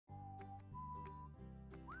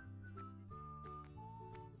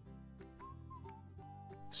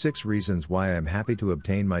6 reasons why I am happy to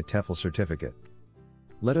obtain my TEFL certificate.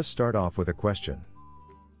 Let us start off with a question.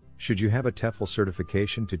 Should you have a TEFL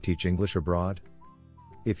certification to teach English abroad?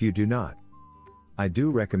 If you do not, I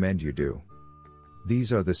do recommend you do.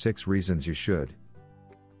 These are the 6 reasons you should.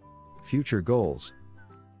 Future goals.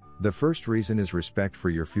 The first reason is respect for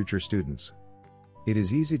your future students. It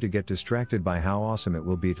is easy to get distracted by how awesome it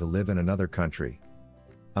will be to live in another country.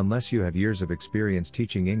 Unless you have years of experience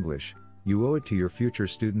teaching English, you owe it to your future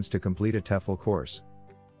students to complete a TEFL course.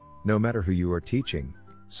 No matter who you are teaching,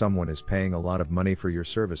 someone is paying a lot of money for your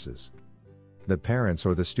services. The parents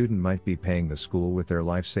or the student might be paying the school with their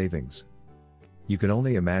life savings. You can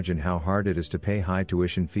only imagine how hard it is to pay high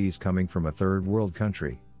tuition fees coming from a third world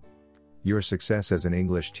country. Your success as an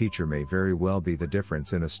English teacher may very well be the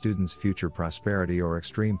difference in a student's future prosperity or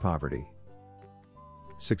extreme poverty.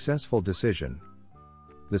 Successful decision.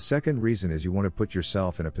 The second reason is you want to put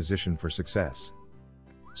yourself in a position for success.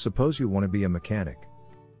 Suppose you want to be a mechanic.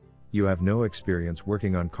 You have no experience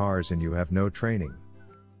working on cars and you have no training.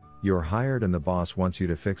 You're hired and the boss wants you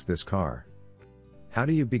to fix this car. How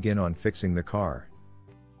do you begin on fixing the car?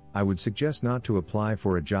 I would suggest not to apply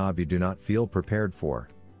for a job you do not feel prepared for.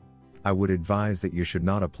 I would advise that you should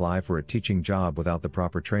not apply for a teaching job without the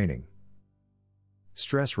proper training.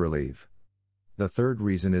 Stress relief. The third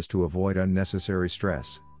reason is to avoid unnecessary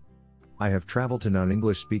stress. I have traveled to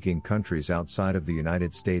non-English speaking countries outside of the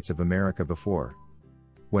United States of America before.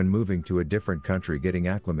 When moving to a different country, getting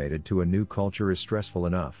acclimated to a new culture is stressful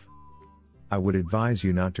enough. I would advise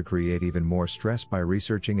you not to create even more stress by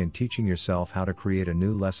researching and teaching yourself how to create a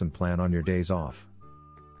new lesson plan on your days off.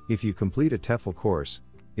 If you complete a TEFL course,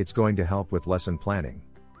 it's going to help with lesson planning.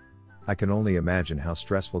 I can only imagine how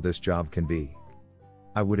stressful this job can be.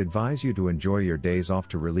 I would advise you to enjoy your days off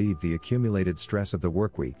to relieve the accumulated stress of the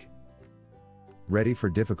work week. Ready for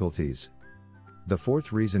difficulties. The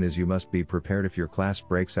fourth reason is you must be prepared if your class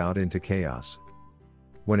breaks out into chaos.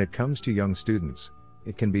 When it comes to young students,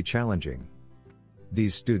 it can be challenging.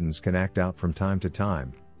 These students can act out from time to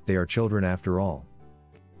time, they are children after all.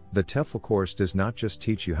 The TEFL course does not just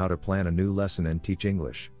teach you how to plan a new lesson and teach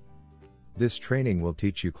English. This training will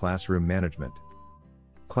teach you classroom management.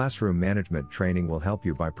 Classroom management training will help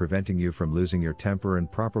you by preventing you from losing your temper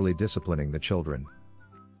and properly disciplining the children.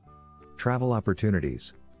 Travel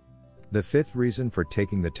opportunities. The fifth reason for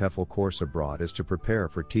taking the TEFL course abroad is to prepare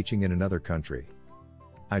for teaching in another country.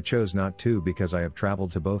 I chose not to because I have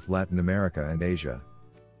traveled to both Latin America and Asia.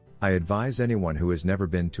 I advise anyone who has never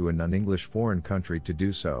been to a non-English foreign country to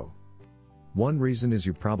do so. One reason is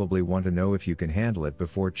you probably want to know if you can handle it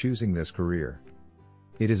before choosing this career.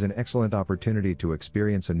 It is an excellent opportunity to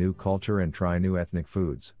experience a new culture and try new ethnic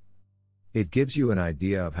foods. It gives you an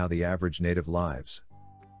idea of how the average native lives.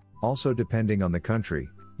 Also, depending on the country,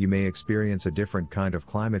 you may experience a different kind of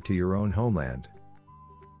climate to your own homeland.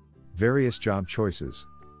 Various job choices.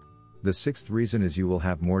 The sixth reason is you will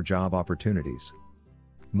have more job opportunities.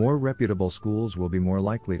 More reputable schools will be more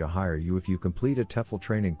likely to hire you if you complete a TEFL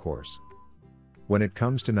training course. When it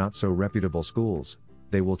comes to not so reputable schools,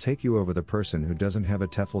 they will take you over the person who doesn't have a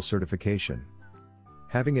TEFL certification.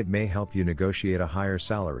 Having it may help you negotiate a higher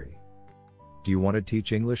salary. Do you want to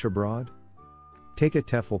teach English abroad? Take a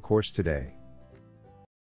TEFL course today.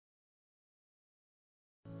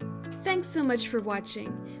 Thanks so much for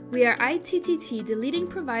watching. We are ITTT, the leading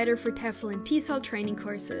provider for TEFL and TESOL training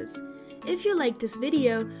courses. If you liked this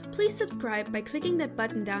video, please subscribe by clicking that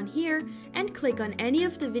button down here and click on any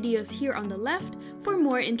of the videos here on the left for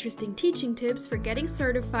more interesting teaching tips for getting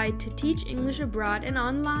certified to teach English abroad and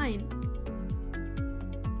online.